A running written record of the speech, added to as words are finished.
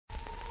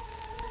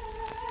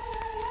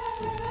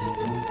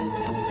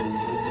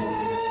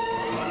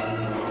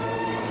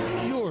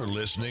You're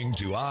listening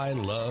to I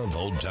Love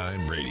Old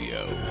Time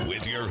Radio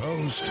with your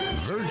host,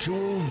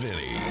 Virtual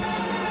Vinny.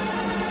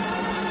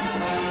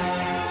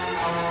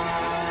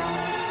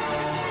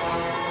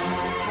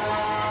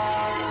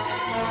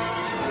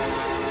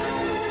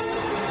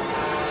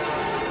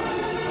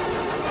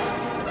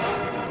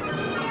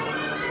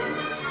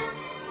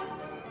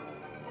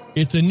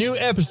 It's a new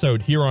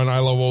episode here on I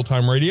Love Old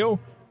Time Radio.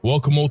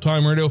 Welcome, Old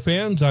Time Radio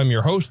fans. I'm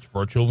your host,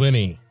 Virtual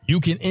Vinny. You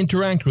can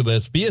interact with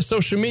us via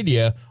social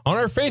media on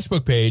our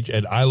Facebook page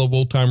at I Love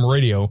Old Time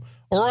Radio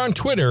or on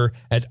Twitter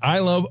at I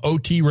Love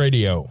OT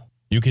Radio.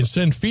 You can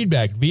send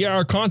feedback via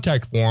our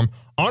contact form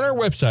on our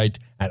website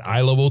at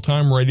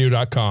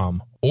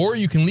iloveoldtimeradio.com, or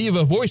you can leave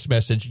a voice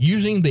message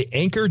using the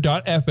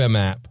Anchor.fm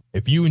app.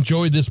 If you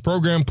enjoyed this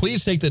program,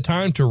 please take the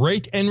time to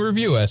rate and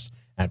review us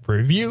at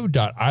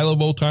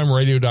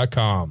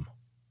review.iloveoldtimeradio.com.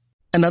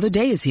 Another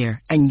day is here,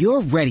 and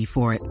you're ready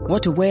for it.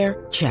 What to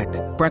wear? Check.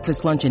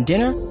 Breakfast, lunch, and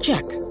dinner?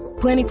 Check.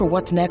 Planning for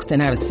what's next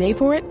and how to save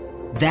for it?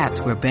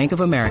 That's where Bank of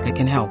America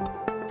can help.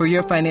 For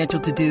your financial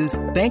to-dos,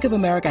 Bank of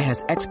America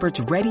has experts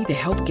ready to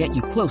help get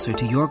you closer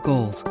to your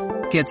goals.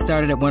 Get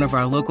started at one of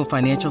our local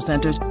financial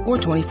centers or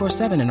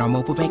 24/7 in our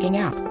mobile banking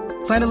app.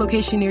 Find a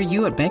location near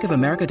you at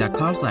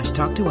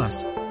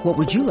bankofamerica.com/talktous. What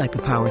would you like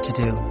the power to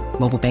do?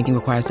 Mobile banking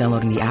requires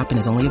downloading the app and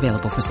is only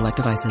available for select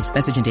devices.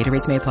 Message and data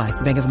rates may apply.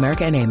 Bank of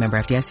America N.A., member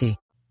FDIC.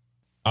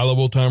 I Love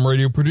Old Time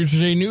Radio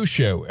produces a new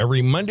show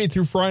every Monday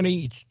through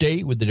Friday, each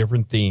day with a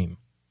different theme.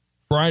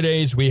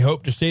 Fridays, we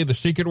hope to say the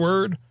secret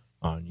word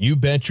on You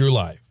Bet Your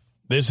Life.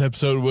 This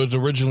episode was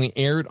originally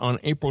aired on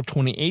April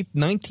 28,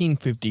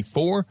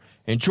 1954.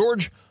 And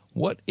George,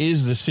 what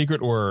is the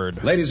secret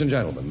word? Ladies and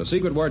gentlemen, the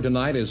secret word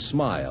tonight is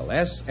smile.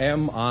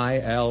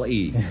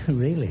 S-M-I-L-E.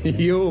 Really?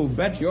 You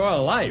bet your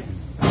life.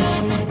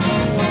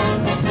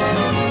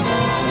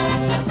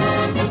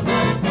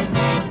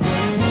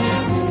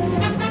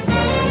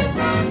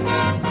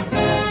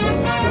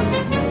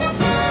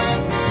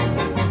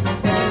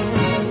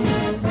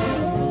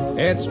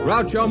 It's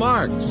Groucho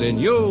Marx in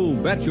You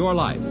Bet Your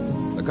Life,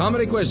 the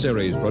comedy quiz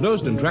series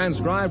produced and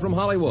transcribed from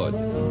Hollywood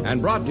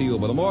and brought to you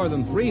by the more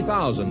than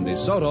 3,000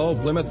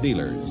 DeSoto Plymouth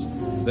dealers.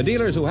 The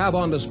dealers who have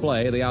on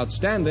display the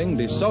outstanding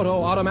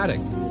DeSoto Automatic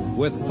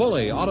with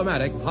fully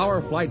automatic power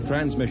flight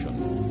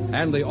transmission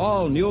and the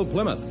all-new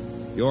Plymouth,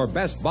 your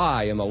best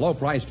buy in the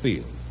low-priced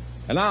field.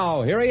 And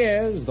now, here he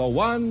is, the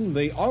one,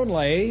 the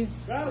only...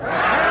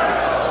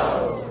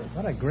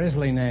 What a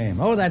grisly name.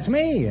 Oh, that's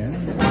me.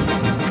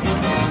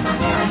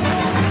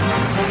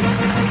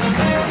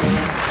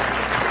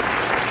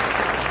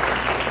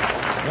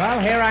 Well,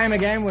 here I am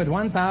again with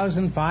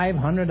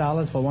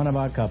 $1,500 for one of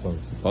our couples.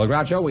 Well,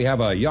 Groucho, we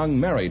have a young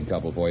married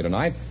couple for you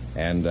tonight.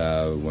 And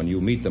when you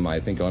meet them, I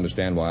think you'll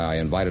understand why I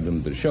invited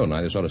them to the show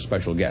tonight. They're sort of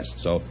special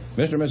guests. So,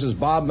 Mr. and Mrs.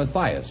 Bob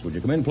Mathias, would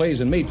you come in, please,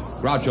 and meet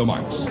Groucho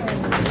Marx?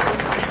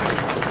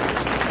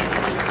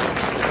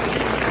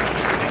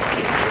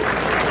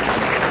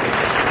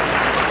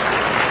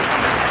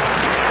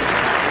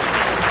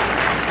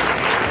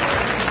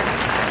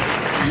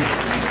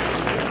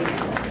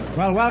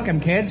 Well, welcome,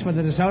 kids, for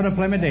the DeSoto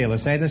Plymouth dealer.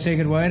 Say the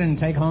secret word and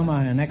take home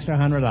an extra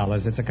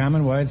 $100. It's a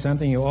common word,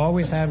 something you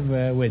always have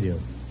with you.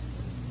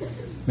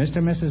 Mr.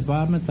 and Mrs.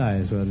 Bob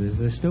Mathias. Well,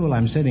 the stool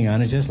I'm sitting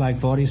on is just like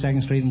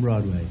 42nd Street and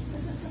Broadway.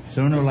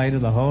 Sooner or later,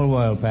 the whole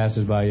world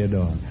passes by your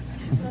door.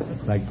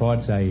 Like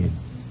Port Said.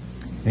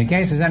 In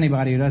case there's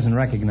anybody who doesn't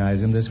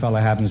recognize him, this fellow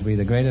happens to be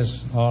the greatest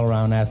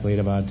all-around athlete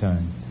of our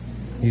time.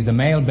 He's the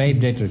male Babe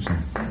Dickerson.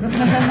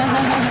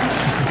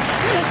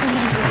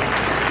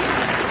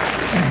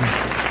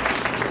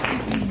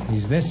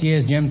 He's this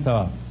year's Jim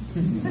Thorpe.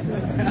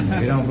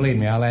 If you don't believe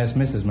me, I'll ask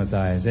Mrs.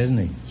 Mathias, isn't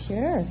he?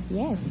 Sure,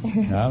 yes.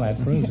 Well, that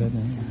proves it.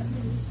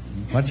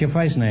 What's your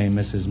first name,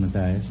 Mrs.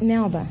 Mathias?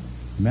 Melba.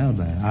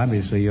 Melba.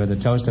 Obviously, you're the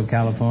toast of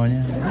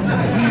California.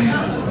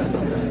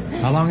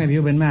 How long have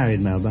you been married,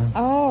 Melba?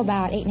 Oh,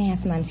 about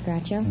 8.5 months,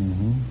 Groucho.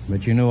 Mm-hmm.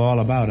 But you knew all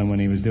about him when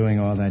he was doing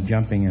all that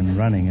jumping and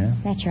running, huh?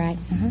 That's right.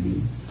 Uh-huh.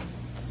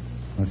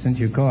 Well, since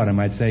you caught him,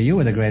 I'd say you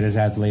were the greatest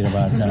athlete of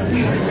our time.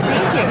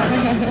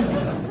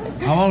 Thank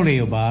you. How old are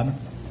you, Bob?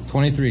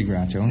 23,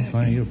 Groucho.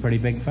 Well, you're a pretty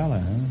big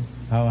fella,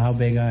 huh? How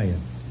big are you?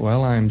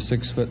 Well, I'm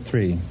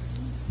 6'3",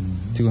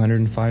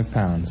 205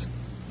 pounds.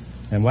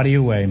 And what do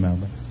you weigh,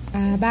 Melba?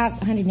 About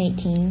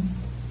 118.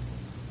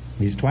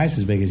 He's twice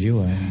as big as you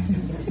are.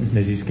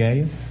 Does he scare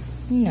you?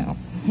 No.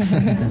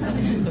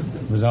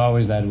 It was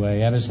always that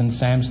way, ever since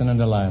Samson and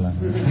Delilah.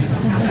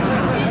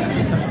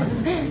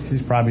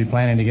 She's probably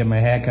planning to give him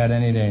a haircut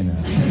any day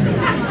now.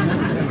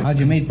 How'd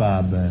you meet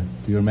Bob? Do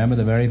you remember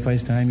the very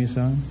first time you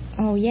saw him?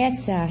 Oh,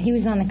 yes. He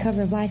was on the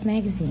cover of Life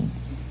magazine.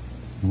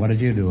 And what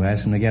did you do?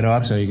 Ask him to get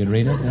off so you could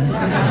read it?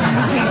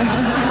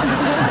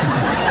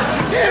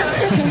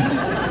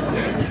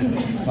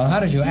 Well, how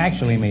did you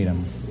actually meet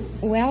him?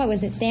 Well, it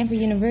was at Stanford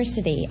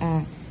University.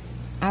 I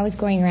was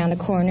going around the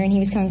corner, and he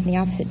was coming from the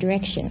opposite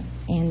direction.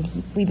 And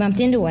we bumped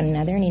into one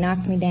another, and he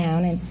knocked me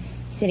down, and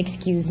he said,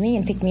 "Excuse me,"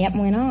 and picked me up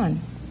and went on.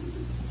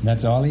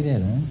 That's all he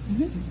did, huh?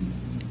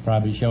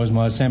 Probably shows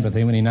more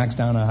sympathy when he knocks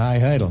down a high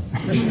hurdle.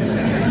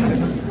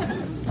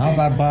 How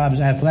about Bob's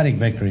athletic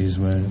victories?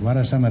 What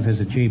are some of his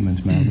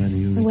achievements, Melba? Do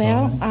you recall?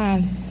 Well,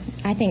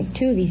 I think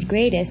two of his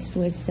greatest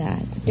was...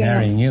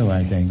 marrying you,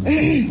 I think.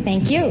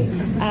 Thank you.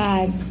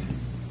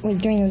 Was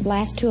during the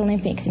last two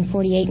Olympics in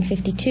 48 and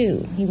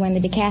 52. He won the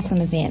decathlon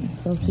event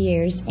both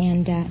years.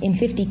 And in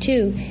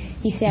 52,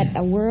 he set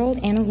a world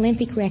and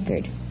Olympic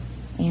record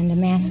and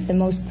amassed the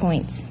most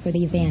points for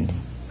the event.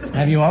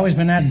 Have you always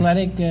been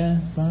athletic,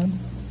 Bob?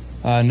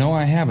 No,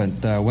 I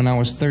haven't. When I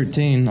was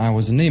 13, I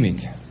was anemic.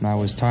 I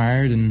was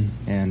tired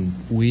and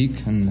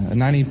weak and a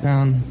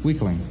 90-pound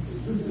weakling.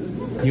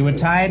 You were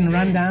tired and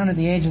run down at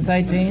the age of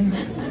 13?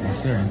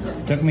 Yes, sir.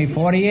 Took me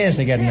 40 years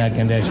to get in that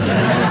condition.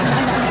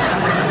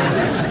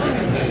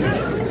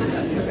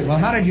 Well,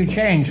 how did you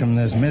change from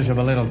this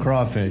miserable little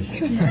crawfish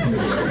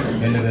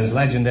into this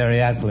legendary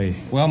athlete?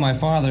 Well, my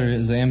father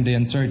is an MD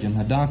and surgeon,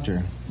 a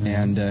doctor,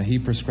 and he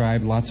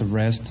prescribed lots of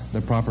rest, the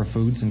proper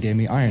foods, and gave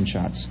me iron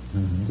shots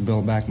to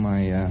build back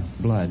my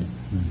blood.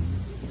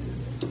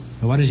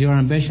 So what is your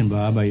ambition,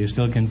 Bob? Are you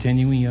still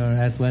continuing your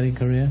athletic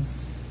career?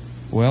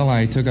 Well,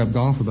 I took up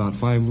golf about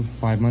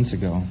five months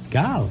ago.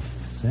 Golf?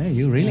 Say,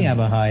 you really have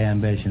a high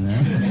ambition,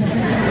 huh?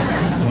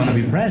 You want to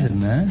be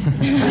president, huh?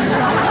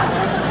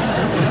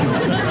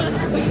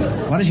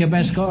 What is your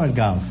best score at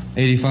golf?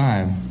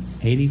 85.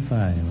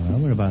 85. Well,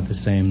 we're about the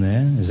same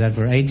there. Is that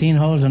for 18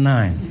 holes or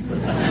 9?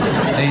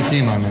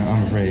 18,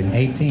 I'm afraid.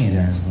 18.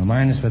 Yes. Well,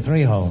 mine is for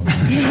 3 holes. But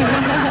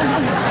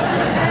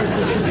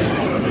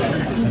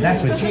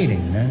that's for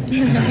cheating, huh?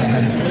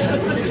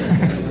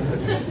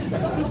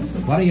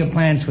 What are your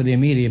plans for the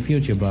immediate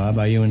future, Bob?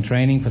 Are you in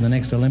training for the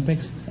next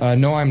Olympics?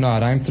 No, I'm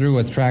not. I'm through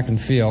with track and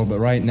field, but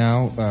right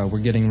now we're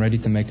getting ready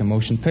to make a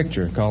motion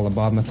picture called The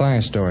Bob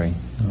Mathias Story.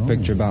 Oh. A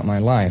picture about my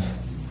life.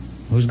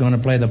 Who's going to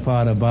play the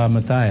part of Bob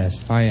Mathias?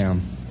 I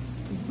am.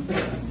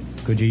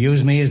 Could you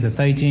use me as the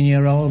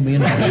 13-year-old? You're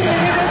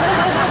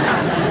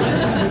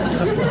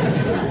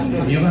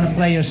going to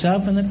play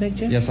yourself in the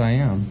picture? Yes, I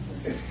am.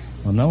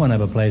 Well, no one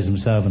ever plays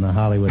himself in a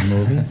Hollywood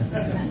movie.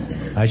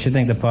 I should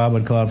think the part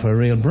would call for a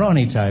real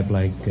brawny type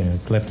like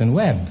Clifton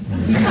Webb.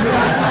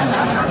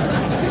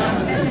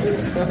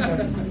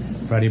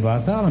 Freddie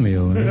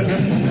Bartholomew.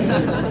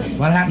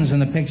 What happens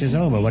when the picture's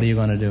over? What are you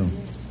going to do?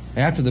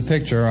 After the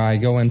picture, I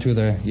go into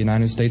the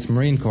United States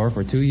Marine Corps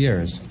for 2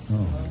 years.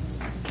 Oh.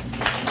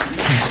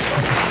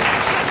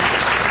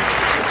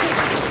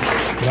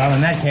 Well,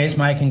 in that case,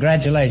 my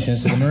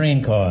congratulations to the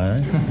Marine Corps,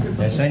 huh?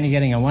 They're certainly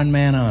getting a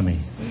one-man army.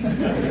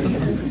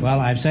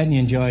 Well, I've certainly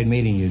enjoyed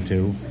meeting you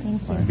two.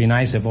 Thank you. It'd be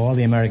nice if all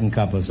the American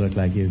couples looked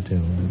like you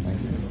two.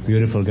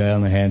 Beautiful girl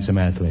and a handsome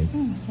athlete.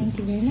 Oh, thank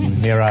you very much.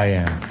 Here I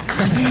am.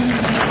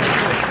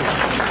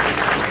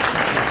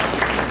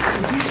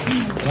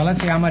 Well,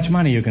 let's see how much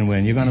money you can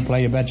win. You're going to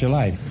play You Bet Your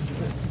Life.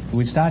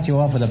 We'd start you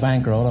off with a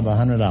bankroll of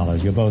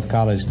 $100. You're both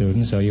college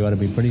students, so you ought to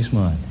be pretty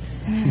smart.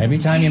 Every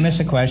time you miss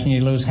a question,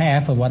 you lose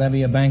half of whatever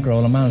your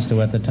bankroll amounts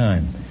to at the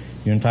time.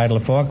 You're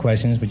entitled to 4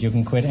 questions, but you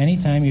can quit any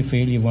time you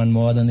feel you've won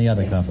more than the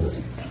other couples.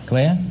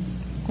 Clear?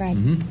 Right.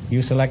 Mm-hmm.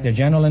 You select a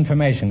general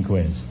information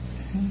quiz.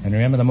 And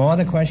remember, the more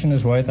the question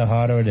is worth, the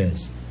harder it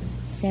is.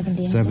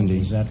 70. 70.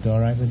 Is that all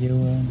right with you?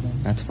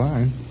 That's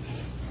fine.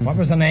 What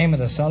was the name of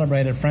the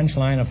celebrated French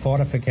line of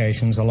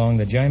fortifications along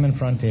the German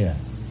frontier?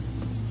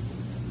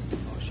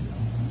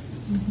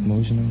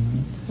 Maginot?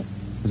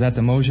 Was that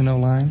the Maginot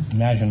Line?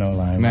 Maginot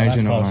Line.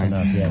 Maginot well, that's Line.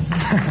 close enough, yes.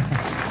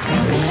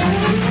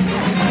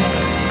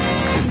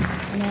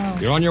 No.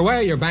 You're on your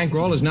way. Your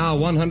bankroll is now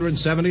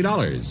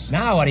 $170.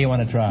 Now, what do you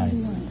want to try?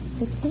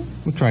 60?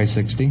 We'll try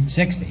 60.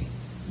 60.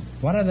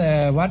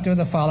 What do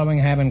the following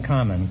have in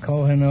common?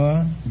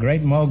 Kohinoor,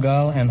 Great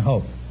Mogul, and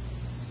Hope.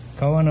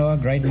 Kohinoor,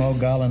 Great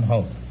Mogul, and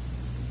Hope.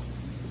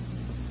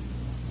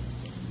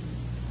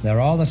 They're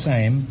all the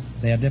same.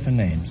 They have different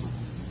names.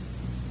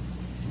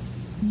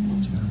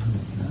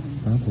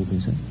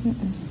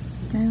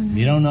 If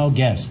you don't know,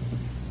 guess.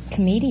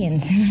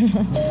 Comedians.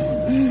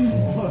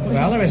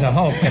 Well, there is a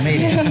Hope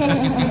comedian.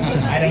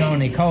 I don't know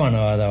any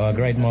Kohinoor, though, or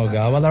Great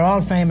Mogul. Well, they're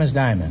all famous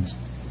diamonds.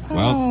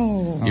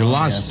 Well, you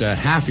lost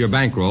half your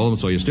bankroll,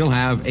 so you still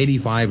have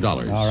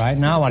 $85. All right,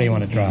 now what do you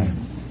want to try?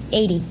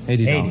 80.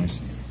 $80.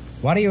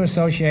 What do you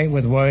associate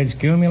with words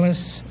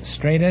cumulus,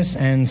 stratus,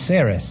 and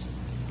cirrus?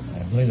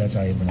 I believe that's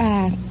how you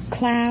pronounce it.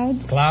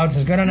 Clouds. Clouds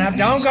is good enough.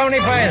 Don't go any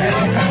further.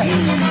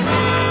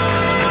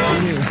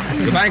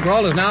 The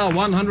bankroll is now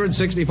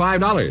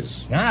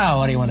 $165. Now,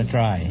 what do you want to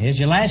try? Here's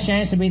your last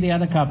chance to beat the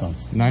other couples.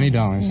 $90.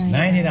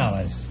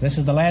 $90. This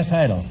is the last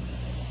hurdle.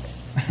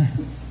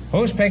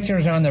 Whose picture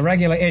is on the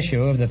regular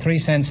issue of the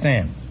 3-cent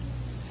stamp?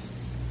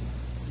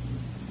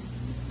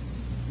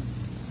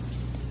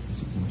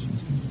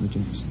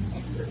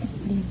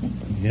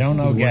 You don't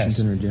know, guess.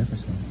 Washington or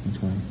Jefferson?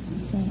 Which one?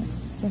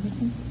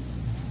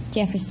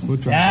 Jefferson. We'll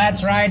try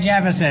That's right,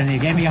 Jefferson. You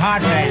gave me a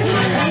heart rate.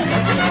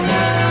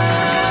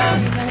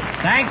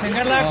 Thanks and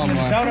good luck to the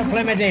DeSoto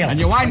Plymouth deal. And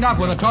you wind up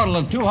with a total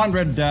of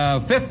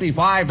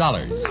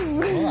 $255.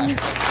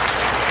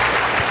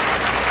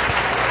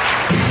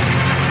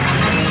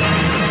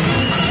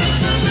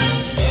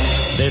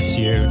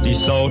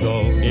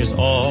 DeSoto is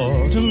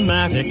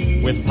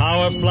automatic with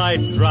power flight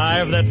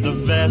drive that's the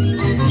best.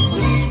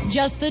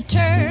 Just the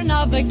turn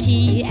of a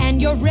key and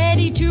you're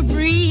ready to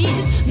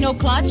breeze. No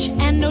clutch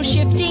and no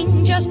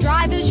shifting, just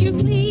drive as you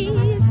please.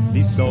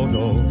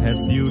 DeSoto has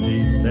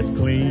beauty that's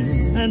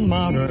clean and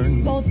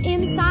modern. Both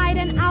inside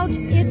and out,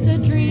 it's a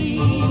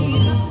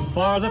dream.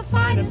 For the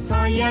finest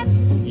car yet,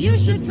 you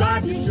should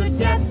drive, you should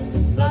get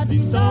the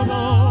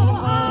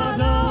DeSoto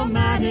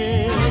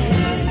Automatic.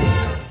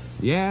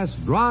 Yes,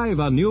 drive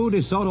a new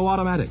DeSoto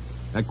Automatic,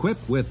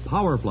 equipped with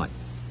Power Flight,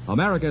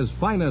 America's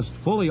finest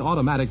fully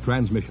automatic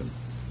transmission.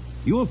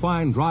 You'll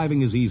find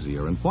driving is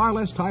easier and far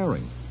less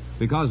tiring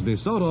because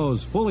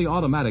DeSoto's fully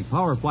automatic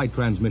Power Flight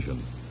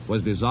transmission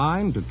was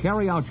designed to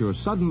carry out your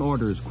sudden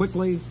orders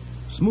quickly,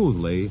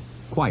 smoothly,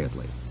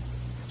 quietly.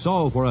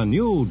 So for a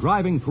new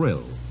driving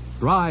thrill,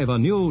 drive a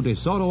new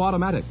DeSoto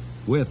Automatic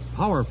with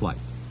Power Flight.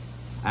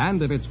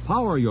 And if it's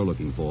power you're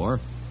looking for,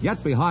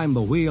 get behind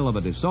the wheel of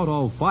a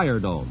DeSoto Fire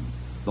Dome.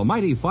 The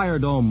mighty Fire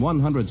Dome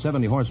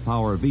 170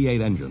 horsepower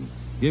V8 engine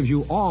gives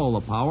you all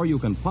the power you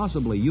can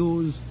possibly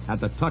use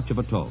at the touch of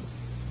a toe.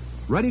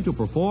 Ready to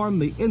perform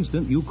the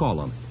instant you call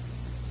on it.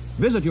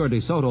 Visit your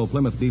DeSoto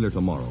Plymouth dealer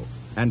tomorrow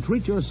and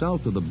treat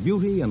yourself to the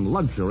beauty and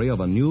luxury of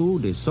a new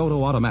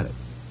DeSoto Automatic.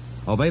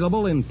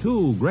 Available in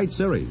two great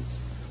series,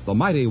 the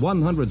mighty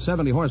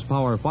 170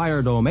 horsepower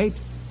Fire Dome 8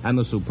 and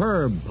the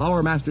superb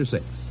Power Master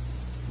 6.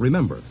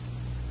 Remember,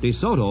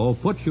 DeSoto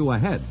puts you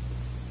ahead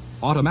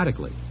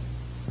automatically.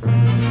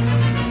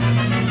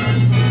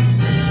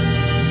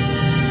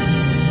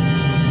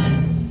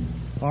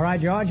 All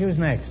right, George, who's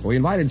next? We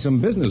invited some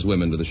business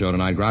women to the show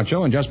tonight,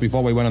 Groucho, and just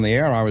before we went on the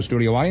air, our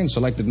studio audience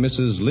selected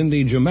Mrs.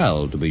 Lindy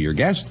Jamel to be your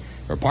guest.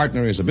 Her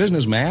partner is a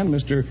businessman,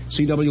 Mr.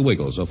 C.W.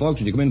 Wiggle. So, folks,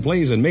 would you come in,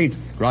 please, and meet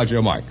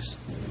Groucho Marx.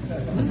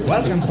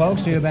 Welcome,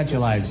 folks, to You Bet Your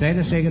Life. Say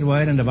the secret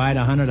word and divide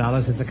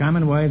 $100. It's a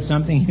common word,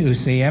 something you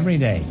see every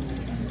day.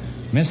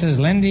 Mrs.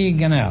 Lindy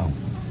Gannell.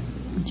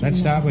 Let's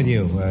start with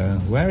you.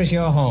 Where is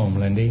your home,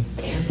 Lindy?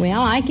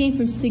 Well, I came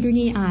from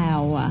Sigourney,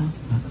 Iowa.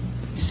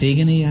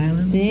 Sigourney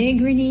Island?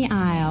 Sigourney,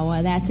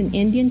 Iowa. That's an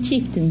Indian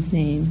chieftain's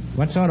name.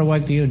 What sort of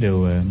work do you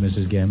do,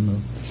 Mrs. Gemmell?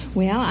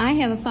 Well, I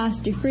have a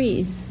foster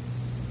freeze.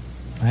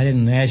 I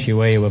didn't ask you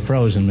where you were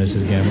frozen,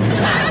 Mrs. Gemmell.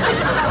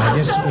 I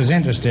just was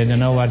interested to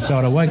know what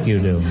sort of work you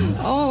do.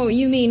 Oh,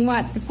 you mean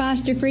what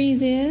foster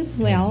freeze is?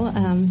 Well,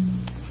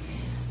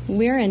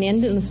 we're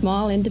a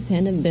small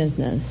independent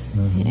business,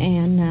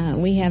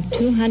 and we have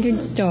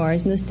 200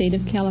 stores in the state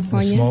of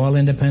California. A small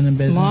independent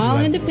business? Small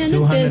independent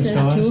 200 business.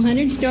 Stores?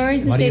 200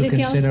 stores in the state of California. What do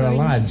you consider a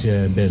large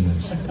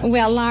business?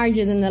 Well,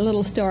 larger than the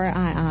little store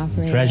I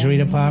operate. Treasury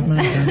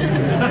Department?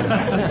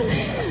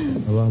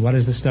 Well, what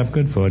is the stuff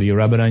good for? Do you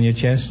rub it on your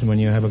chest when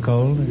you have a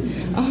cold?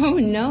 Oh,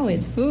 no,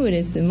 it's food.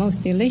 It's the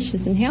most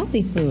delicious and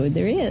healthy food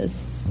there is.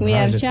 We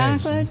have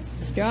chocolate,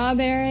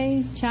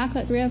 strawberry,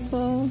 chocolate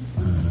ripple.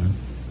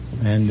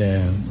 And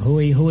who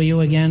are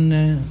you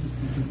again?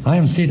 I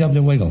am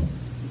C.W. Wiggle.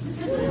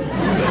 That's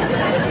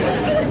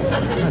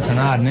an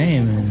odd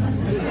name.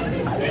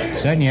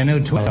 Certainly a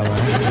new 12.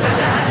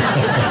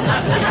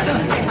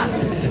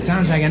 It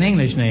sounds like an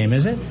English name,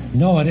 is it?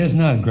 No, it is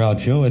not,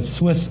 Groucho. It's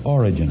Swiss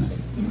origin.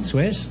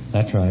 Swiss?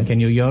 That's right. Can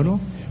you yodel?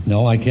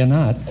 No, I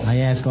cannot. I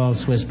ask all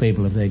Swiss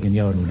people if they can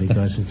yodel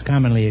because it's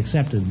commonly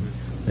accepted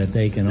that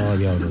they can all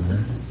yodel. Huh?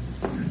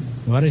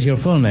 What is your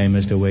full name,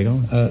 Mr.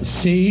 Wiggle?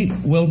 C.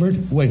 Wilbert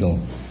Wiggle.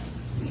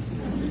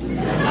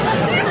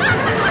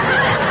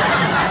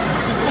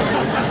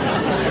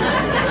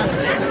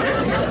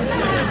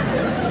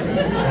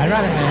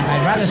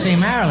 I'd rather see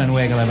Marilyn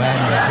Wiggle if I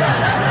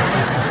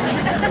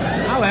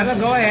hadn't. However,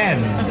 go ahead.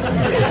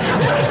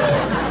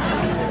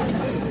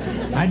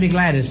 I'd be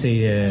glad to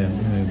see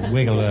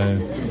Wiggle,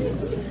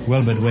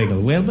 Wilbert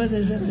Wiggle. Wilbert,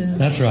 is it?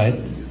 That's right.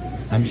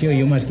 I'm sure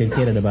you must get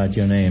kidded about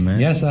your name, eh?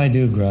 Yes, I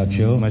do,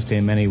 Groucho. Must hear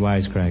many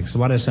wisecracks.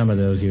 What are some of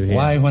those you hear?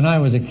 Why, when I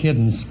was a kid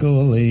in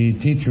school, the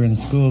teacher in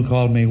school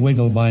called me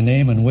Wiggle by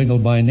name and Wiggle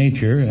by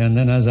nature, and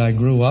then as I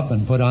grew up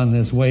and put on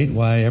this weight,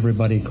 why,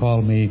 everybody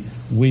called me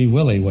Wee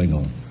Willie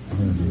Wiggle.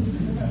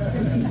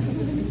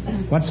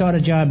 What sort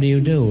of job do you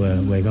do,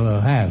 Wiggle,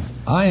 or have?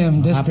 I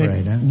am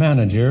district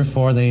manager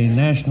for the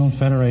National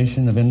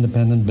Federation of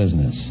Independent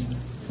Business.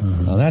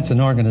 Now, that's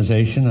an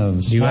organization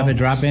of... Do you ever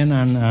drop in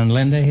on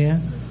Linda here?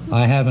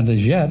 I haven't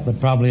as yet,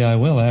 but probably I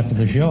will after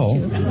the show.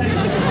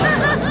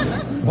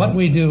 What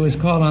we do is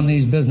call on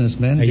these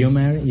businessmen. Are you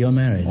married? You're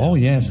married? Oh,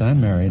 yes, I'm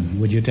married.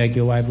 Would you take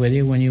your wife with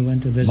you when you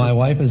went to visit? My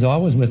wife is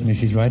always with me.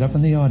 She's right up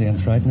in the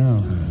audience right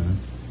now.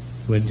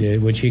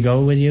 Would she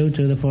go with you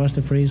to the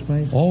Foster Freeze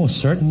place? Oh,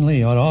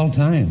 certainly, at all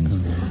times.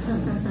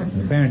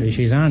 Apparently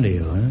she's onto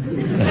you, huh?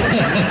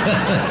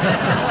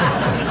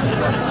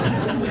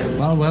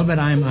 Well, but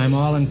I'm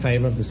all in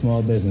favor of the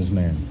small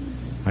businessman.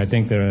 I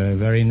think they're a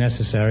very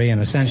necessary and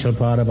essential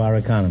part of our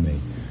economy.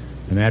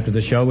 And after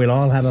the show, we'll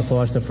all have a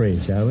Foster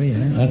Freeze, shall we?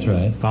 Yeah? That's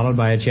right. Followed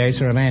by a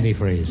chaser of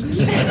antifreeze.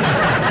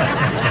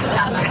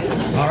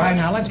 All right,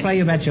 now let's play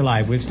You Bet Your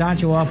Life. We'll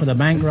start you off with a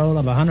bankroll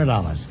of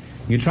 $100.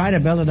 You try to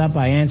build it up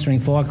by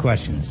answering 4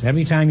 questions.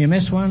 Every time you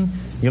miss one,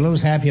 you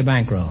lose half your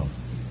bankroll.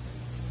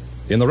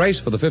 In the race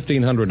for the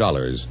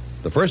 $1,500,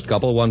 the first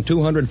couple won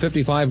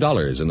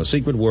 $255, and the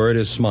secret word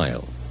is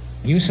smile.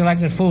 You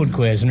selected food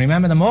quiz, and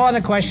remember, the more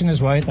the question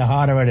is worth, the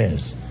harder it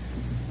is.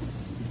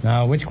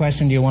 Now, which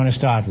question do you want to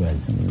start with?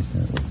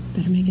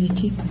 Better make it a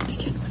cheaper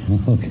ticket.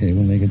 Okay,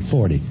 we'll make it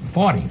 40.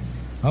 40.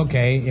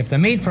 Okay, if the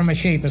meat from a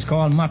sheep is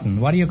called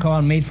mutton, what do you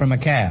call meat from a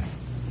calf?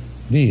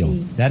 Veal.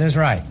 That is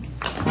right.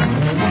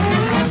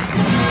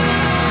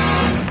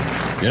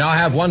 You now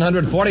have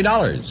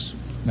 $140.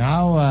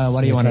 Now,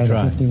 what do you want to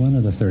try? The 51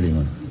 or the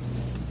 31?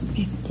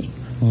 50.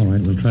 All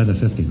right, we'll try the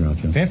 50,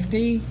 Groucho.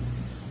 50?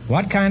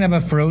 What kind of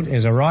a fruit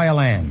is a royal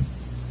anne?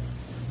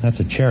 That's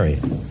a cherry.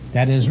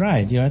 That is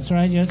right. That's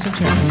right. It's a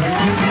cherry.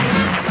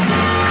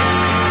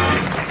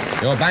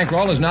 Your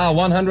bankroll is now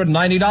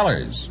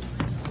 $190.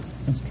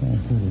 Let's try a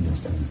 30 this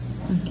time.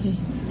 Okay.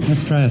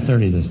 Let's try a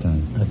 30 this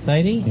time. A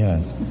 30?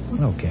 Yes.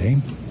 Okay.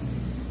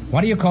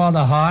 What do you call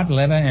the heart,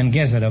 liver, and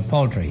gizzard of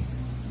poultry?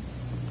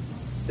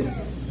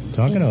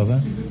 Talk it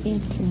over.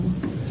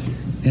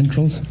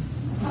 Entrails?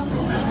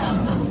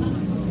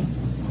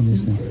 What do you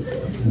say? I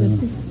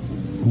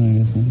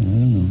guess not. I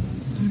don't know.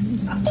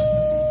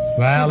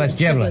 Well, it's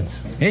giblets.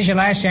 Here's your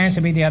last chance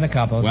to beat the other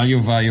couples. Well,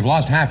 you've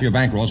lost half your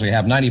bankroll, so you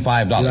have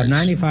 $95. You have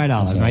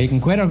 $95. Now, you can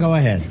quit or go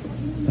ahead.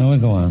 No, we'll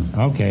go on.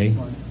 Okay.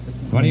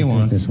 What do you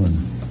want? This one.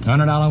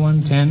 $100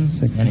 one, 10,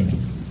 60. anything.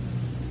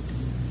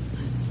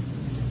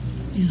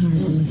 Yeah, all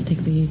right, let's take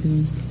the easy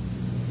one.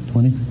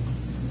 20?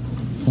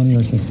 20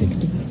 or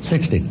 60?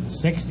 60.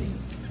 60.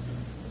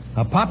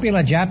 A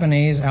popular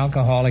Japanese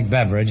alcoholic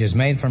beverage is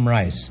made from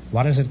rice.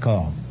 What is it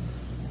called?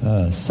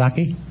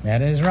 Sake?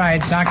 That is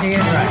right. Sake is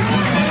right.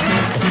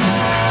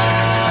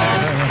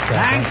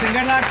 Thanks and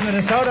good luck to the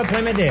DeSoto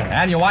Plymouth deal.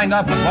 And you wind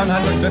up with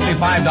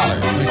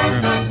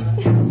 $155.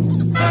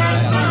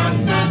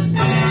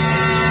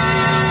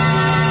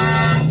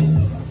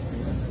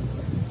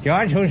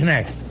 George, who's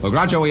next? Well,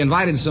 Groucho, we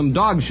invited some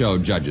dog show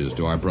judges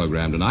to our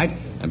program tonight.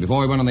 And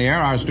before we went on the air,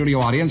 our studio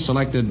audience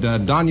selected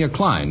Donya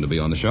Klein to be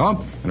on the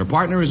show. And her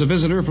partner is a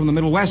visitor from the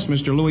Middle West,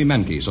 Mr. Louis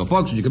Menke. So,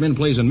 folks, would you come in,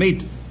 please, and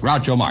meet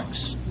Groucho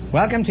Marx.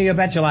 Welcome to You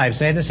Bet Your Life.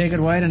 Say the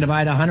secret word and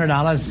divide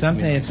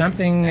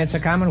 $100. It's a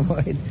common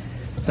word.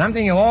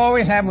 Something you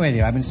always have with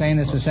you. I've been saying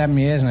this for 7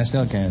 years, and I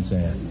still can't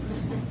say it.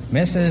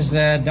 Mrs.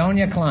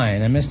 Donya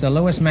Klein and Mr.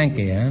 Louis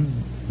Menke, huh?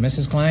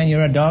 Mrs. Klein,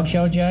 you're a dog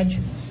show judge?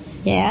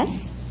 Yes?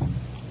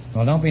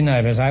 Well, don't be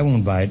nervous. I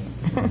won't bite.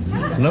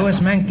 Louis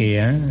Menke,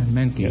 huh?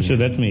 Menke. Yes, sir,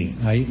 that's me.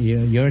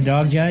 You're a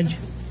dog judge?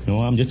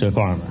 No, I'm just a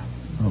farmer.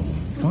 Oh,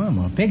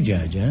 farmer. Pig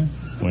judge, huh?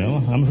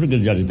 Well, I'm a pretty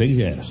good judge of pigs,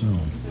 yes. Oh.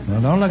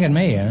 Well, don't look at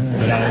me, huh?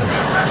 But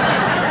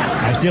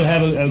I still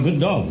have a good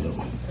dog,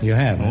 though. You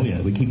have? Oh,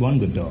 yeah. We keep one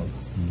good dog.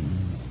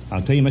 Mm-hmm.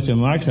 I'll tell you, Mr.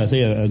 Marx, I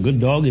say a good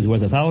dog is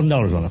worth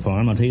 $1,000 on a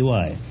farm. I'll tell you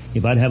why.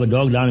 If I'd have a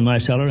dog down in my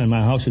cellar and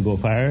my house would go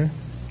fire,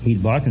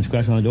 he'd bark and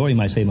scratch on the door. He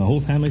might save my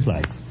whole family's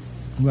life.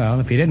 Well,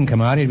 if he didn't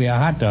come out, he'd be a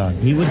hot dog.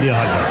 He would be a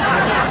hot dog.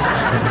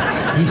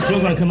 He's still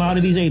going to come out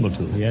if he's able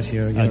to. Yes,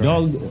 you're a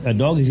dog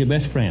is your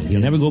best friend.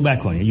 He'll never go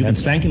back on you. You can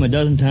spank him a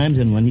dozen times,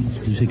 and when you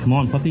say, "Come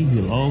on, puppy,"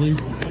 he'll always.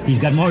 He's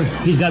got more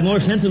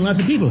sense than lots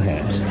of people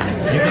have. You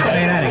can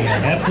say that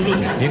again.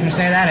 Absolutely. You can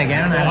say that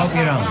again, and I hope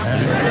you don't.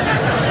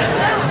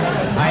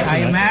 Are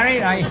you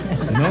married?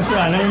 No, sir.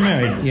 I'm never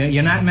married.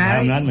 You're not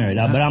married? I'm not married.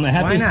 But I'm the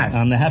happiest. Why not?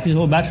 I'm the happiest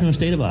old bachelor in the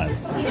state of Iowa.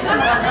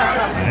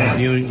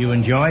 You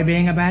enjoy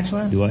being a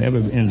bachelor? Do I ever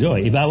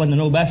enjoy? If I wasn't an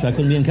old bachelor, I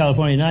couldn't be in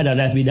California tonight. I'd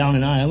have to be down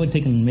in Iowa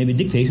taking maybe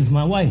dictation from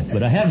my wife,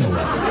 but I have no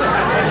wife.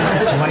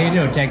 So what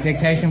do? Take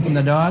dictation from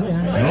the dog?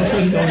 No, sir,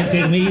 he don't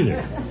dictate me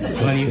either.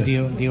 Well,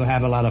 do you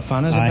have a lot of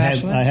fun as a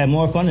bachelor? I have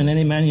more fun than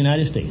any man in the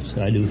United States.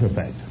 I do for a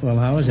fact. Well,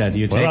 how is that? Do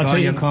you take all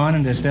your corn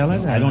and distill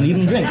it? I don't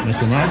even drink,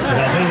 Mr. Marx, but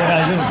I'll tell you what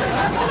I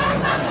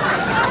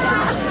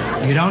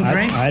do. You don't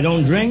drink? I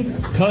don't drink,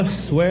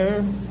 cuss,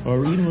 swear,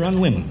 or even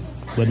run women.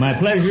 With my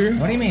pleasure.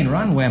 What do you mean,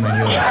 run women?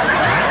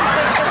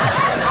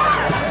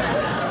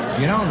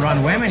 You don't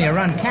run women, you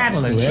run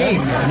cattle and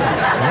sheep.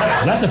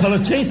 That's the fellow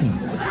chasing.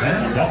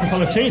 That's the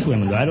fellow chase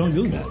women. I don't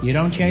do that. You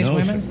don't chase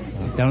women? Sir.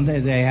 Don't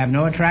they have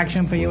no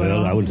attraction for you at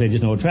all? Well, I would say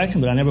just no attraction,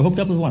 but I never hooked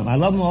up with one. I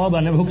love them all, but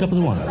I never hooked up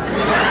with one.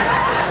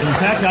 In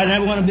fact, I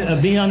never want to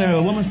be under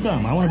a woman's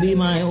thumb. I want to be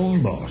my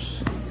own boss.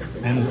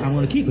 And I'm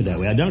going to keep it that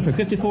way. I've done it for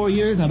 54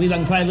 years, and I believe I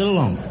can try a little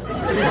longer.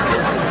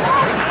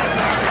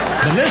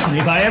 But listen,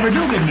 if I ever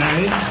do get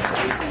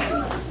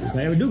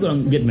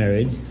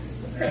married,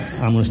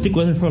 I'm going to stick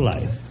with her for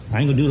life. I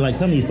ain't going to do like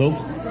some of these folks.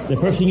 The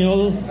first thing you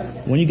know,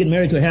 when you get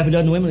married to a half a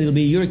dozen women, it'll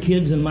be your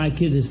kids and my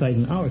kids is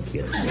fighting our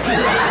kids.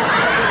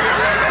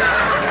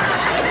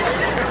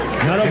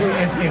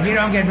 If you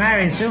don't get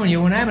married soon, you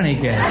won't have any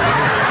kids.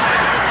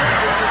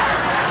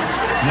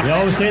 They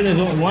always say there's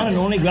one and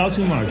only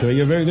Groucho Marx.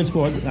 You're a very good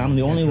sport. I'm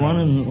the only one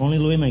and only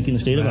Louis Menke in the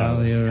state of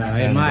Iowa.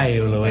 I admire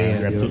you, Louis.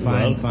 You're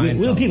fine.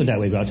 We'll keep it that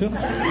way, Groucho.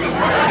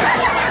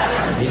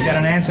 He's got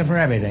an answer for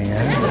everything,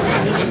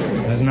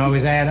 eh? Doesn't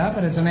always add up,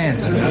 but it's an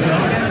answer.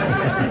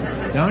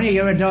 Donia,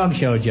 you're a dog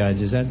show judge,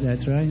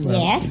 that's right? Well,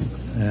 Yes.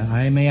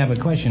 I may have a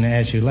question to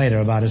ask you later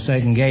about a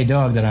certain gay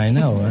dog that I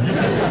know. What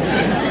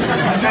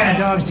kind of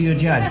dogs do you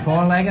judge,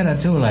 four-legged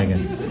or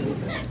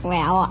two-legged?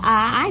 Well,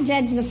 I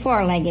judge the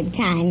four-legged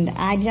kind.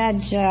 I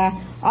judge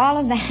all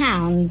of the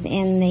hounds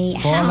in the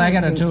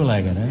Four-legged hound or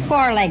two-legged, eh?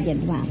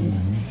 Four-legged ones.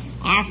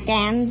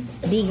 Afghans,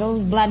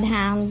 beagles,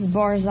 bloodhounds,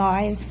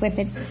 borzois,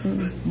 whippets,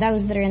 and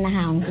those that are in the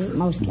hound group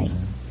mostly.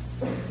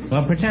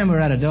 Well, pretend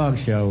we're at a dog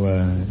show,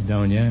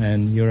 Donia,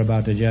 and you're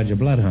about to judge a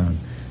bloodhound.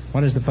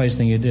 What is the first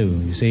thing you do?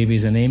 You see if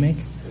he's anemic?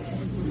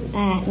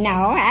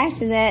 No,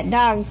 after the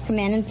dogs come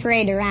in and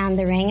parade around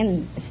the ring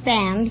and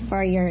stand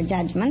for your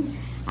judgment,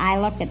 I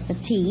look at the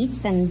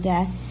teeth, and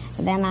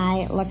then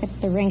I look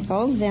at the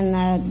wrinkles in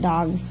the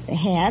dog's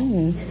head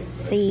and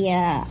see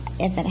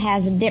if it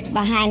has a dip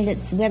behind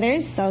its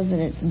withers so that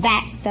its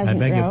back doesn't I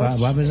beg your roach.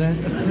 pardon. What was that?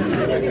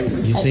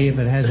 You see if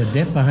it has a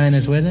dip behind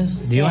its withers?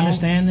 Do you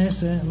understand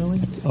this,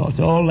 Louis? Oh, it's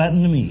all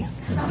Latin to me.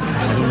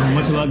 I don't know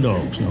much about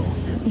dogs, no.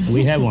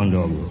 We have one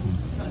dog,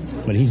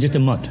 but he's just a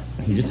mutt.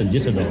 He's just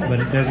a dog.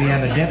 But does he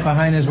have a dip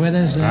behind his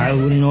withers? I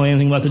wouldn't know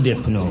anything about the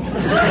dip, no.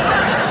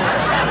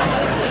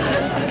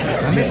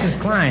 Mrs.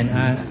 Klein,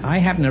 I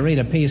happened to read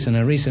a piece in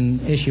a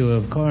recent issue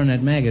of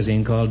Coronet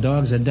magazine called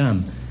Dogs Are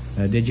Dumb.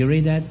 Did you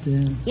read that?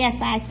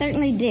 Yes, I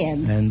certainly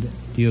did. And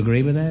do you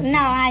agree with that? No,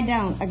 I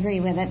don't agree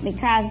with it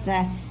because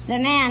the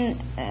man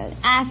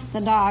asked the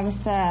dogs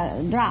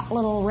to drop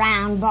little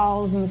round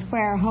balls and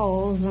square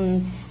holes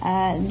and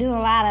do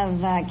a lot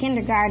of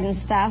kindergarten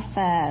stuff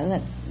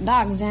that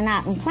dogs are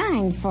not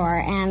inclined for.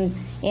 And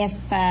if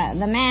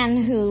the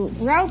man who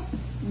wrote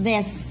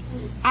this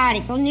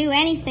article knew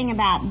anything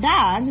about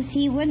dogs,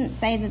 he wouldn't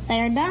say that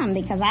they're dumb,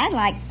 because I'd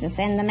like to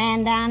send the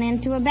man down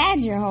into a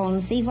badger hole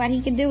and see what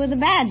he could do with a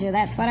badger.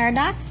 That's what our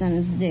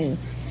dachshunds do.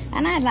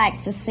 And I'd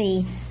like to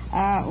see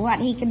what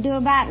he could do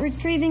about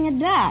retrieving a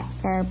duck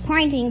or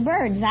pointing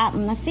birds out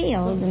in the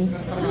field and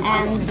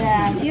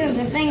a few of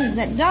the things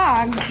that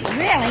dogs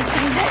really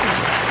can do.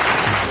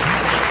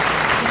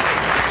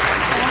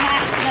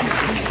 Perhaps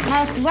the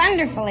most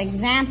wonderful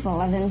example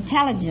of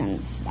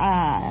intelligence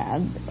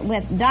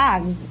with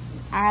dogs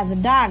are the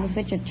dogs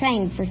which are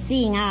trained for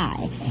seeing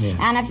eye. Yeah.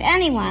 And if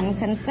anyone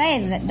can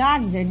say that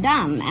dogs are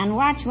dumb and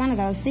watch one of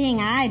those seeing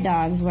eye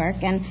dogs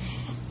work, and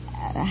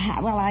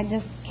well, I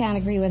just can't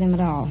agree with him at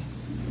all.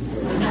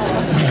 In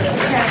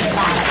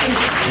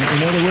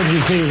other words,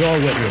 he sees all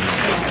wet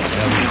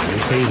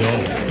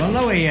Well,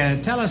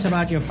 Louis, tell us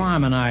about your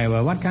farm in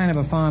Iowa. What kind of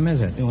a farm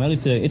is it? Well,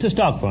 it's a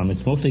stock farm.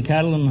 It's mostly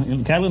cattle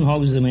and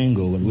hogs is the main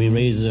goal. We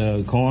raise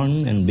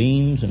corn and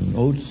beans and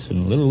oats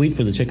and a little wheat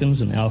for the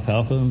chickens and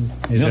alfalfa.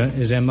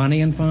 Is there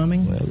money in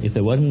farming? Well, if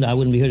there wasn't, I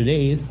wouldn't be here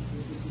today.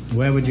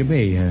 Where would you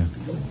be? Well,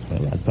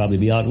 I'd probably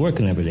be out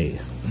working every day.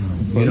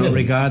 You don't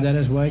regard that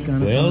as work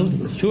on a farm?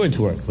 Well, sure it's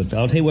work, but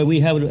I'll tell you why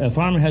a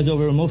farmer has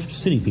over most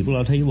city people.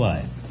 I'll tell you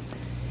why.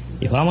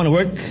 If I want to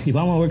work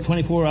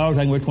 24 hours,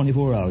 I can work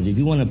 24 hours. If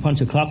you want to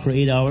punch a clock for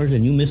 8 hours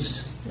and you miss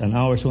an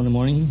hour or so in the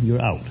morning, you're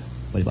out.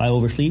 But if I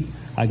oversleep,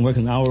 I can work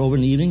an hour over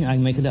in the evening, I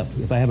can make it up.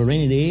 If I have a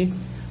rainy day,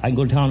 I can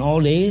go to town all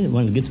day.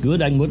 When it gets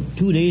good, I can work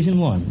 2 days in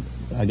one.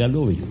 I got it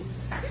over you.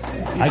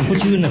 I can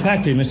put you in the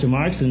factory, Mr.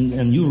 Marks,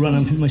 and you run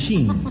a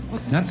machine.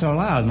 Not so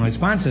loud. My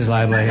sponsor's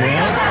liable here.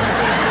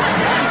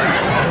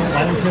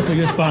 I don't care for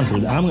your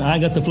sponsors. I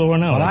got the floor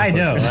now. Well, I do,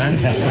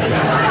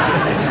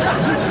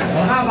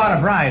 Well, how about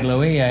a bride,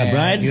 Louis? A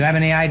bride? Do you have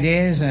any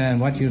ideas on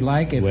what you'd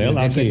like if you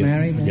get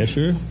married? Yes,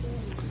 sir.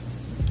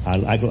 I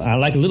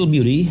like a little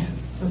beauty,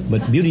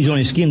 but beauty's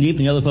only skin deep,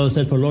 and the other fellow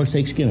said, for Lord's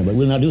sake, skin her. But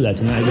we'll not do that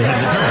tonight. We'll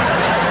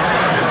have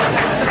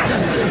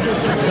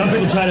Some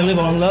people try to live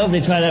on love.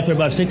 They try that for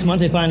about 6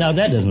 months. They find out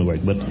that doesn't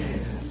work. But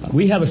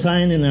we have a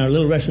sign in our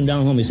little restaurant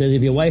down home. It says,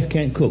 if your wife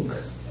can't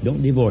cook,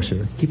 don't divorce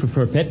her. Keep her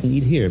for a pet and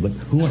eat here. But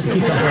who wants to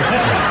keep her for a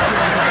pet?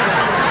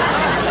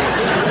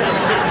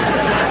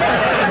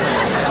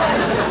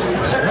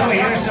 Louis,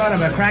 you're sort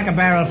of a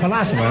cracker-barrel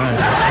philosopher, aren't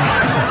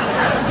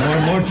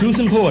you? More truth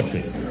and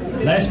poetry.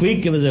 Last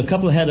week, there was a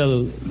couple had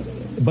a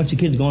bunch of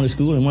kids going to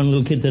school, and one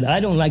little kid said, I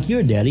don't like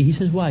your daddy. He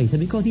says, why? He said,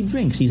 because he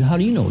drinks. He said, how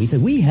do you know? He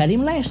said, we had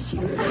him last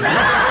year.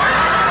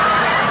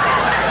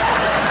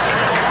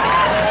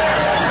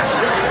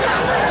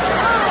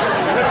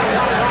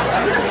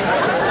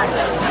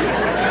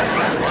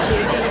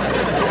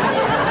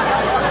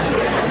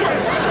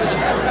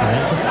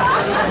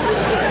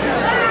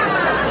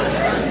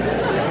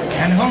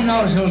 Who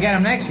knows who'll get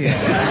him next year?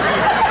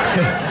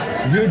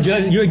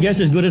 Your guess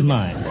is as good as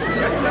mine.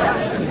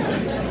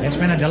 It's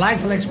been a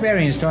delightful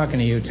experience talking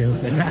to you two.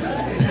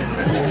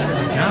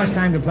 Now it's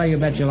time to play You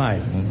Bet Your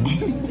Life.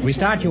 Mm-hmm. We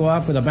start you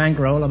off with a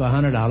bankroll of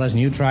 $100, and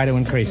you try to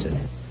increase it.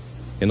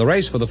 In the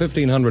race for the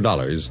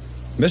 $1,500,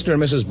 Mr.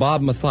 and Mrs.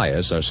 Bob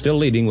Mathias are still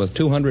leading with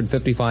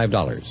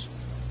 $255.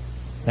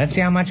 Let's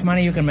see how much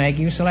money you can make.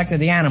 You selected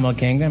the animal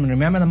kingdom, and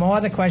remember, the more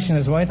the question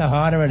is worth, the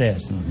harder it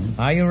is. Mm-hmm.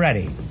 Are you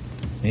ready?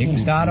 You can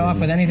start off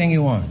with anything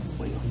you want.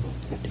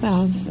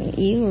 Well,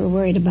 you were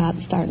worried about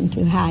starting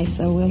too high,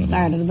 so we'll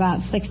start at about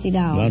 $60.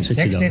 About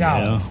 $60.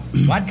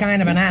 $60. What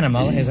kind of an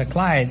animal is a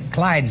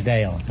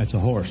Clydesdale? That's a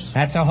horse.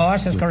 That's a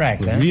horse, is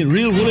correct, huh?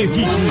 Real woolly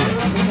teeth.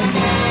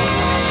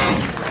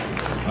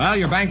 Well,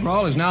 your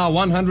bankroll is now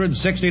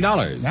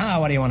 $160.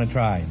 Now, what do you want to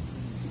try? You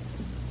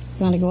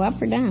want to go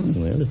up or down?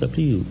 Well, it's up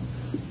to you.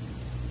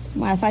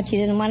 Well, I thought you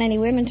didn't want any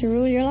women to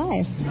rule your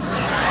life.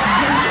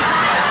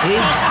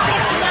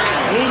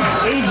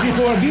 Age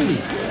before beauty.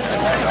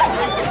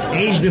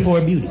 Age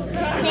before beauty. Take the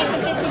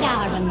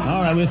 $50 one.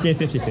 All right, we'll say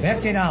 50.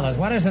 $50.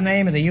 What is the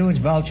name of the huge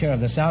vulture of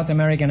the South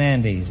American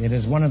Andes? It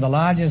is one of the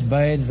largest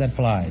birds that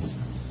flies.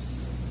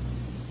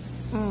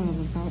 Oh,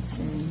 the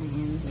vulture in the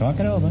Andes. Talk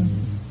it over.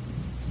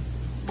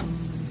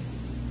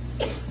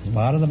 It's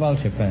part of the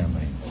vulture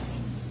family.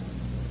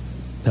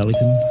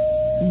 Pelican?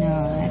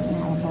 No, that's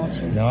not a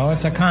vulture. No,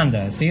 it's a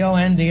condor.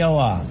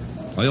 C-O-N-D-O-R.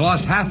 Well, you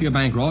lost half your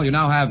bankroll. You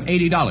now have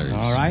 $80.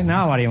 All right,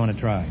 now what do you want to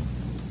try?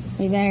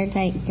 You better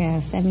take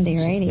 70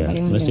 or 80. Yeah, what do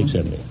you want let's to do?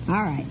 take 70. All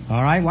right.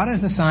 All right, what is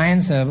the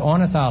science of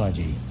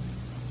ornithology?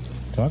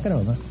 Talk it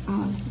over.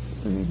 Oh,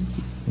 birds.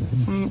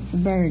 Science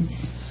of birds.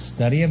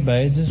 Study of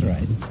birds is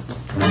right.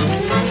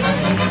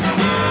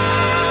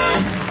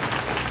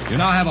 You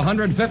now have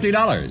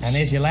 $150. And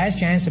it's your last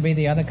chance to beat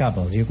the other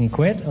couples. You can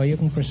quit or you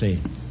can proceed.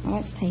 Well,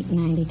 let's take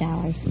 $90.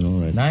 All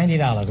right.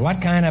 $90.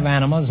 What kind of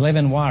animals live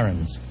in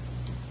warrens?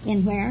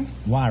 In where?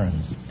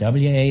 Warrens.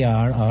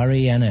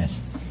 W-A-R-R-E-N-S.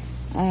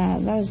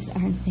 Those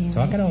aren't there.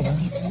 Talk it over.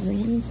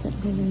 Wrens that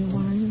live in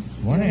warrens.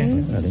 One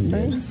answer. I think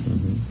Birds? that's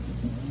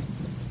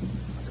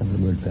some of the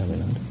bird family,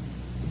 not?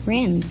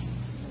 Wrens.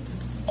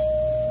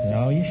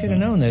 No, you should have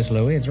known this,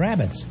 Louis. It's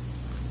rabbits.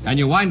 And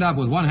you wind up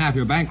with one half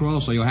your bankroll,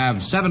 so you have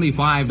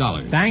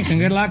 $75. Thanks and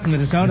good luck from the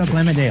DeSoto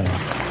Plymouth dealers.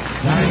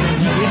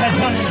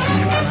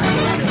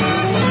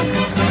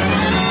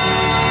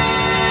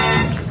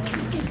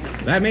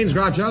 That means,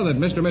 Groucho, that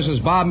Mr. and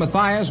Mrs. Bob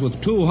Mathias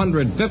with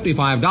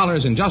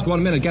 $255 in just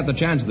 1 minute get the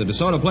chance at the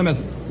DeSoto Plymouth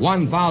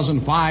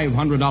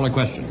 $1,500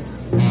 question.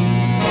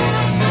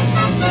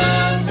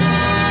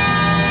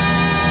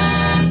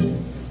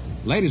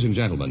 Ladies and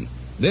gentlemen,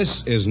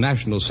 this is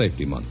National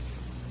Safety Month.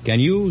 Can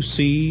you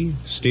see,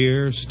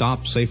 steer,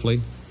 stop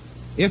safely?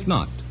 If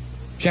not,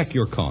 check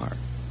your car.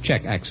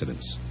 Check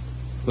accidents.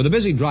 With a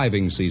busy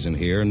driving season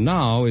here,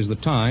 now is the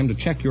time to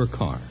check your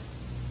car.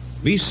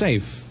 Be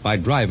safe by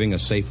driving a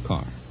safe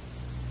car.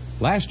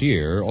 Last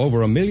year, over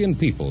 1 million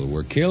people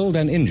were killed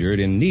and injured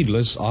in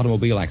needless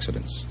automobile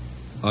accidents.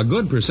 A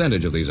good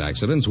percentage of these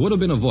accidents would have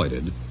been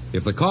avoided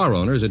if the car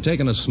owners had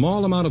taken a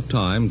small amount of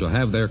time to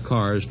have their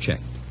cars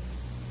checked.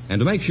 And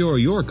to make sure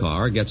your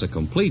car gets a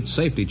complete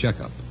safety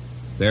checkup,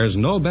 there's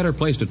no better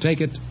place to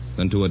take it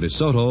than to a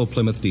DeSoto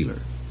Plymouth dealer.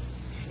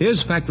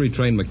 His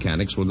factory-trained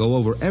mechanics will go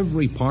over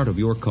every part of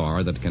your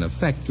car that can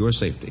affect your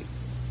safety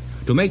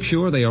to make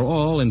sure they are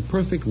all in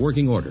perfect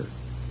working order.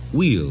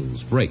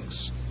 Wheels,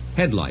 brakes,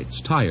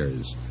 headlights,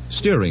 tires,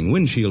 steering,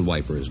 windshield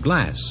wipers,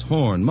 glass,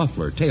 horn,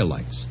 muffler,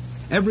 taillights.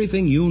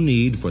 Everything you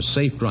need for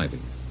safe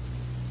driving.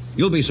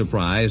 You'll be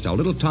surprised how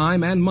little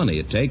time and money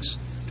it takes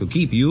to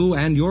keep you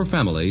and your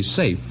family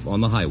safe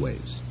on the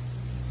highways.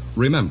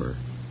 Remember,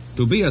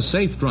 to be a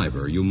safe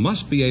driver, you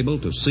must be able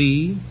to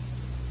see,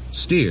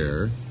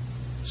 steer,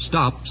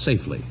 stop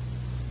safely.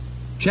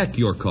 Check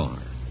your car.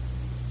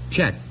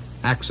 Check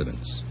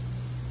accidents.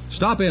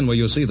 Stop in where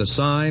you see the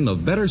sign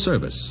of better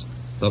service,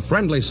 the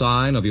friendly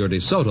sign of your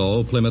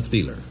DeSoto Plymouth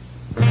dealer.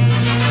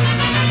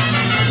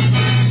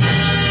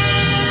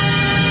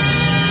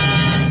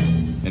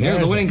 And here's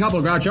the winning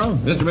couple, Groucho.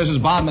 Mr. and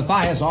Mrs. Bob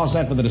Mathias, all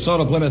set for the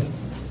DeSoto Plymouth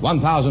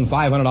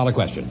 $1,500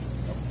 question.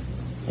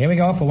 Here we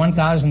go for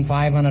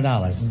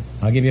 $1,500.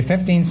 I'll give you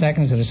 15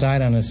 seconds to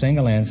decide on a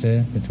single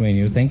answer between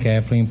you. Think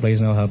carefully and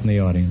please no help from the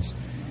audience.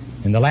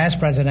 In the last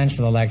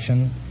presidential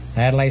election,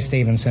 Adlai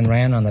Stevenson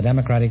ran on the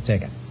Democratic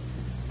ticket.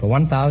 For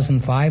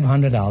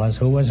 $1,500,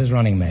 who was his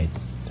running mate?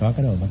 Talk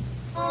it over.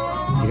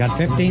 You got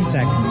 15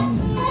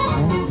 seconds.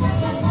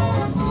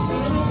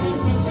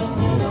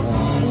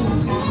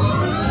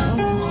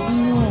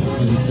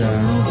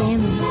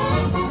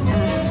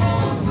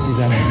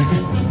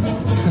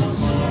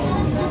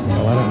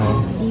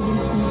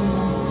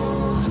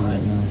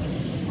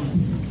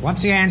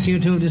 What's the answer you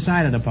two have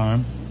decided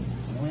upon?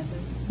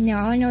 No,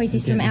 all I know is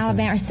he's from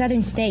Alabama or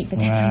Southern State, but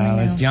that's all I Well,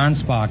 know. it's John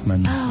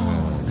Sparkman.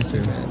 Oh.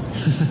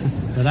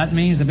 So that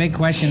means the big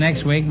question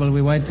next week will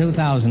be worth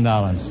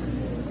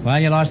 $2,000. Well,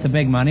 you lost the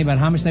big money, but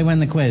how much they win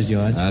the quiz,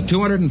 George?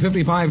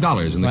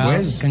 $255 in the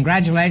quiz.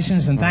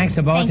 Congratulations and thanks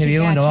to both Thank of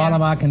you, you and to Groucho. all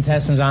of our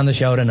contestants on the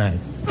show tonight.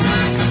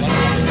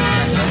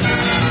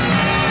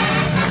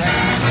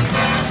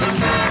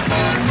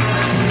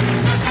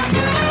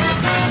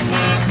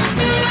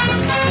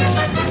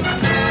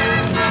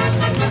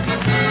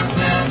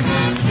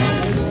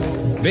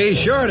 Be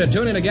sure to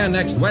tune in again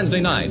next Wednesday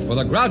night for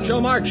the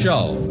Groucho Marx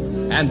Show.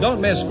 And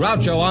don't miss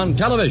Groucho on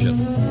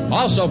television.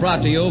 Also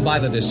brought to you by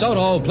the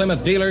DeSoto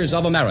Plymouth Dealers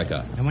of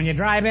America. And when you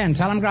drive in,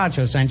 tell them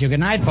Groucho sent you. Good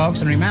night,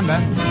 folks, and remember...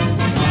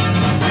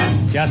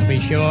 Just be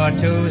sure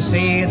to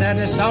see the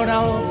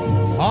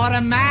DeSoto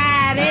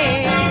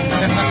Automatic.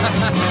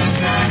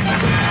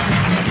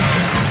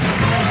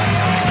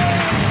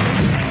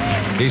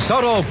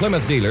 DeSoto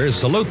Plymouth dealers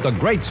salute the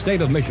great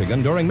state of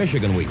Michigan during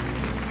Michigan Week.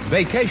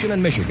 Vacation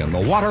in Michigan, the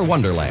water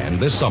wonderland,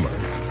 this summer.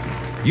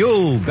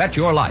 You Bet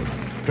Your Life.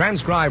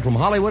 Transcribed from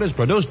Hollywood is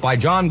produced by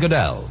John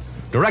Goodell.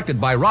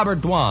 Directed by Robert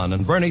Dwan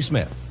and Bernie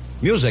Smith.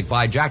 Music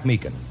by Jack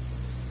Meakin.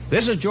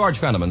 This is George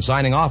Fenneman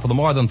signing off for the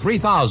more than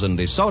 3,000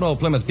 DeSoto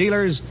Plymouth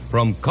dealers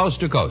from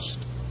coast to coast.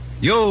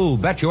 You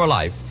Bet Your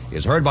Life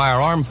is heard by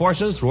our armed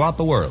forces throughout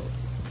the world.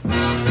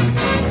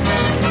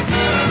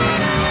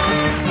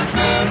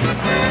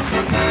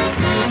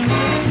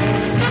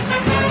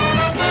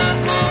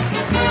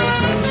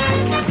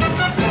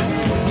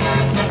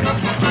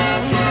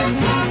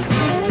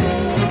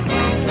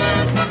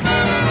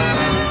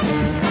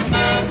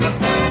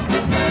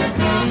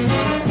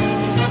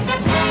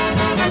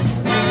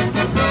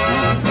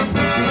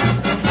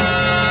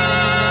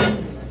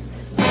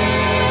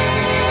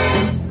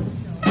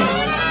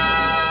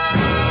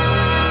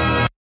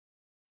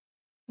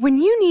 When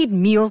you need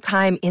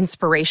mealtime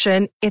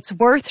inspiration, it's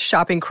worth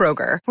shopping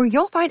Kroger, where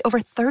you'll find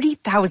over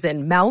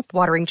 30,000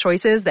 mouth-watering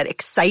choices that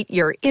excite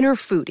your inner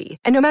foodie.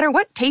 And no matter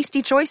what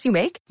tasty choice you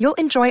make, you'll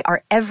enjoy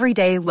our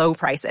everyday low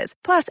prices,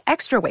 plus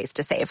extra ways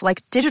to save,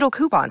 like digital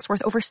coupons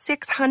worth over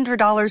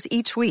 $600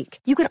 each week.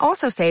 You can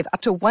also save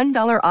up to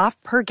 $1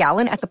 off per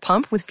gallon at the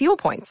pump with fuel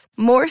points.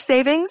 More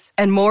savings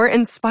and more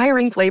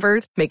inspiring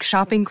flavors make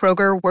shopping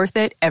Kroger worth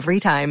it every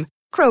time.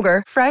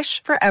 Kroger,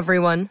 fresh for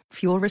everyone.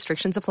 Fuel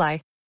restrictions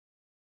apply.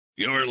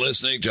 You're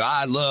listening to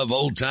I Love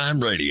Old Time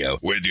Radio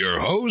with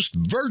your host,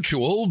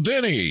 Virtual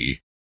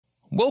Vinny.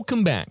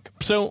 Welcome back.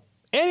 So,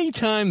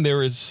 anytime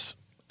there is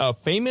a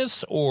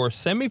famous or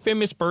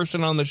semi-famous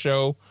person on the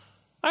show,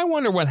 I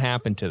wonder what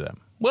happened to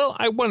them. Well,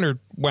 I wonder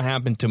what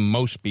happened to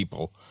most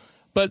people.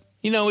 But,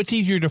 it's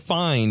easier to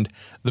find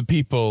the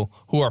people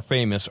who are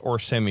famous or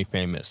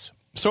semi-famous.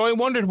 So I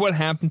wondered what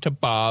happened to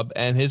Bob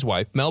and his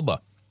wife,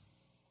 Melba.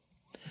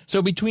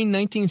 So between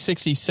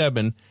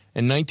 1967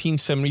 and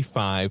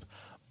 1975,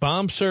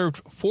 Bob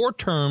served 4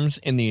 terms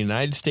in the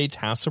United States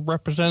House of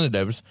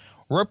Representatives,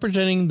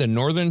 representing the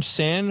northern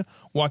San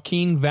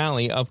Joaquin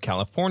Valley of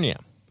California.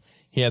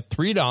 He had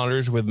 3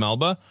 daughters with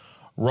Melba,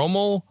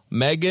 Rommel,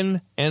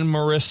 Megan, and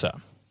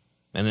Marissa.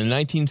 And in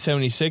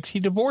 1976, he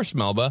divorced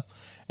Melba,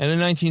 and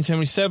in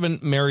 1977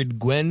 married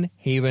Gwen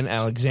Haven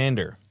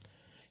Alexander.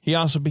 He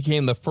also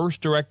became the first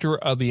director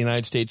of the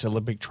United States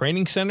Olympic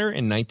Training Center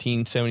in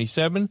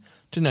 1977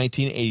 to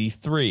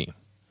 1983.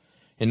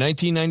 In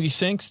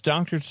 1996,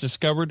 doctors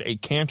discovered a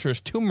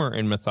cancerous tumor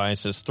in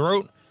Matthias's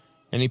throat,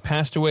 and he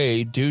passed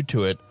away due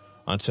to it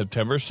on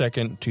September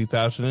 2nd,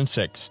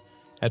 2006,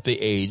 at the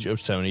age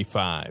of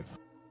 75.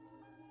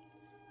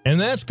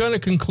 And that's going to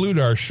conclude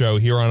our show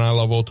here on I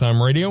Love Old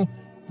Time Radio.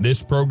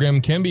 This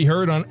program can be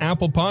heard on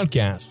Apple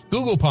Podcasts,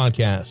 Google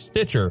Podcasts,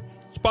 Stitcher,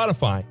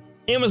 Spotify,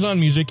 Amazon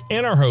Music,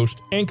 and our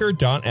host,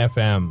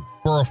 Anchor.fm.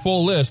 For a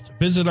full list,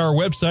 visit our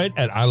website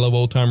at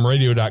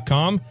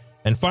iloveoldtimeradio.com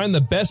and find the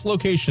best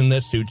location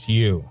that suits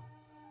you.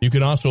 You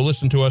can also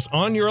listen to us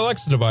on your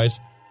Alexa device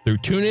through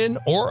TuneIn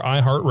or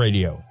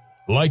iHeartRadio.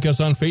 Like us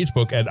on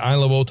Facebook at I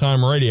Love Old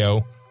Time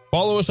Radio.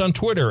 Follow us on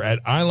Twitter at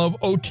I Love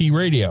OT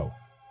Radio.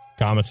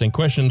 Comments and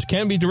questions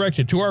can be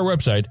directed to our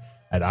website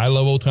at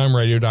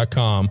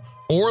iloveoldtimeradio.com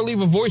or leave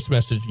a voice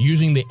message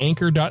using the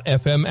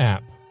Anchor.fm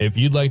app. If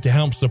you'd like to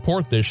help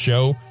support this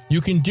show,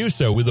 you can do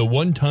so with a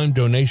one-time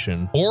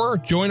donation or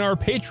join our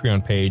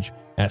Patreon page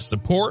at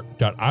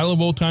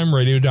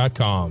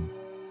support.iloveoldtimeradio.com.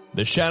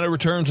 The Shadow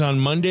returns on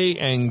Monday,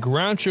 and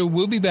Groucho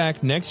will be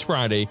back next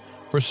Friday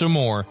for some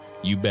more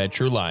You Bet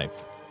Your Life.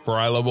 For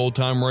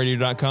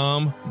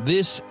iloveoldtimeradio.com,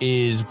 this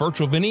is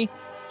Virtual Vinny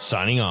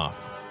signing off.